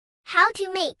How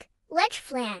to make leche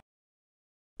flan.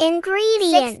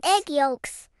 Ingredients: 6 egg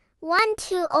yolks,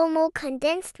 1/2 omo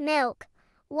condensed milk,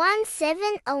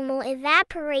 1/7 omo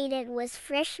evaporated with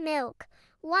fresh milk,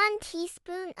 1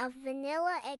 teaspoon of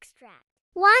vanilla extract,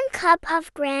 1 cup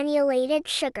of granulated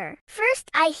sugar. First,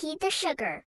 I heat the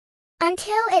sugar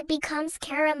until it becomes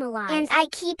caramelized, and I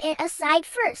keep it aside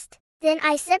first. Then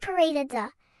I separated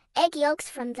the egg yolks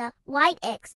from the white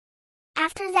eggs.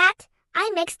 After that, I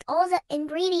mixed all the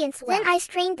ingredients well. Then I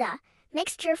strained the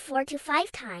mixture 4 to 5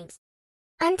 times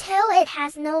until it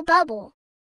has no bubble.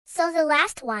 So the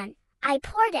last one, I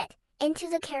poured it into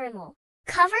the caramel.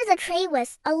 Cover the tray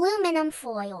with aluminum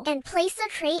foil and place the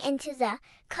tray into the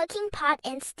cooking pot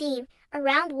and steam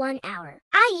around 1 hour.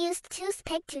 I used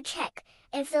toothpick to check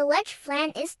if the leche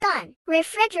flan is done.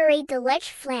 Refrigerate the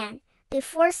leche flan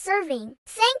before serving.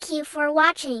 Thank you for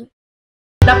watching.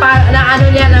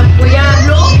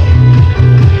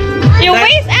 You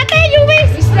waste